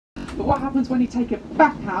but what happens when you take it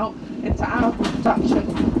back out into arable production?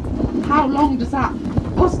 How long does that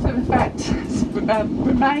positive effect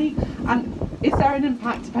remain, and is there an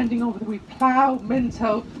impact depending on whether we plough,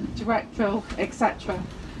 mintle, direct drill, etc.?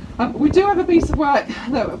 We do have a piece of work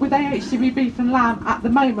with AHDB beef and lamb at the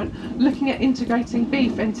moment, looking at integrating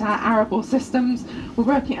beef into our arable systems. We're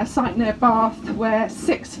working at a site near Bath where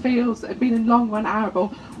 6 fields that had been in long run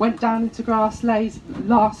arable went down into grass lays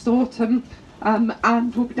last autumn,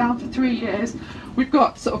 and will be down for 3 years. We've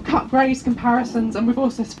got sort of cut graze comparisons, and we've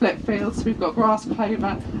also split fields, so we've got grass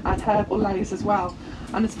clover and herbal lays as well.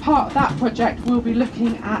 And as part of that project, we'll be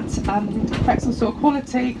looking at effects on soil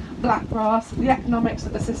quality, black grass, the economics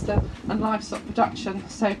of the system, and livestock production.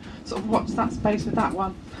 So sort of watch that space with that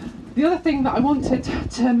one. The other thing that I wanted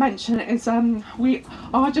to mention is we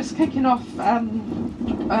are just kicking off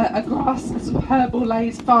a grass sort of herbal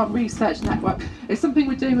lays farm research network. It's something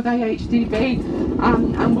we're doing with AHDB,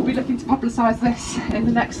 and we'll be looking to publicise this in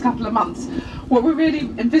the next couple of months. What we're really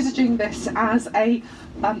envisaging this as a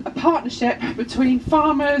partnership between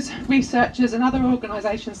farmers, researchers and other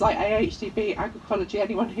organisations like AHDB, Agricology,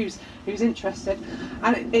 anyone who's interested,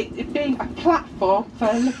 and it being a platform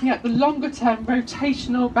for looking at the longer term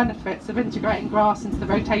rotational benefits of integrating grass into the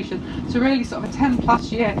rotation, so really sort of a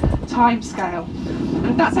 10+ year time scale.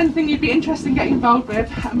 And if that's anything you'd be interested in getting involved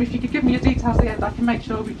with, if you could give me your details at the end, I can make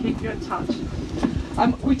sure we keep you in touch.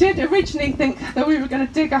 We did originally think that we were going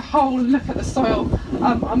to dig a hole and look at the soil.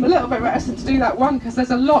 I'm a little bit reticent to do that, one, because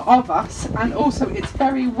there's a lot of us, and also it's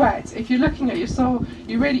very wet. If you're looking at your soil,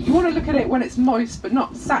 you want to look at it when it's moist but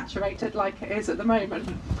not saturated like it is at the moment.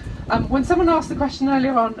 When someone asked the question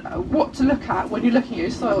earlier on what to look at when you're looking at your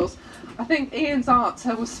soils, I think Ian's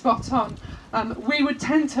answer was spot on. We would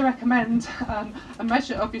tend to recommend a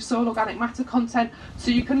measure of your soil organic matter content,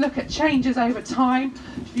 so you can look at changes over time.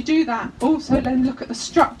 If you do that, also then look at the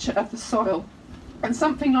structure of the soil. And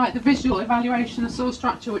something like the visual evaluation of soil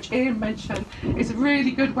structure, which Ian mentioned, is a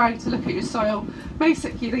really good way to look at your soil.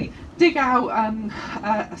 Basically, dig out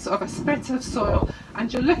sort of a spit of soil,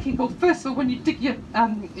 and you're looking, well, first of all, when you dig your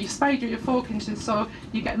spade or your fork into the soil,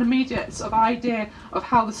 you get an immediate sort of idea of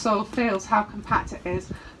how the soil feels, how compact it is.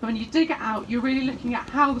 But when you dig it out, you're really looking at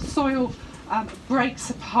how the soil breaks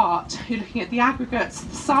apart. You're looking at the aggregates,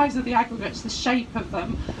 the size of the aggregates, the shape of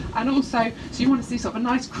them, and also, so you want to see sort of a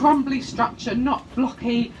nice crumbly structure, not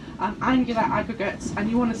blocky, angular aggregates, and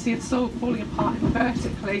you want to see the soil falling apart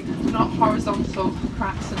vertically, not horizontal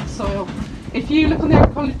cracks in the soil. If you look on the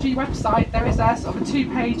Agricology website, there is a sort of a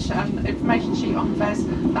 2-page information sheet on this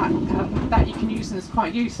that you can use, and it's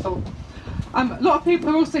quite useful. A lot of people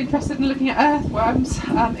are also interested in looking at earthworms.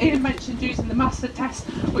 Ian mentioned using the mustard test,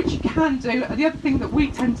 which you can do. The other thing that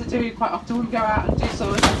we tend to do quite often when we go out and do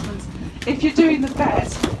soil assessments, if you're doing the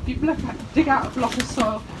beds, if you dig out a block of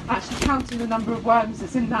soil, actually counting the number of worms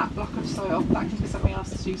that's in that block of soil, that can be something else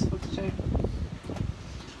that's useful to do.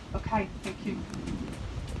 Okay, thank you.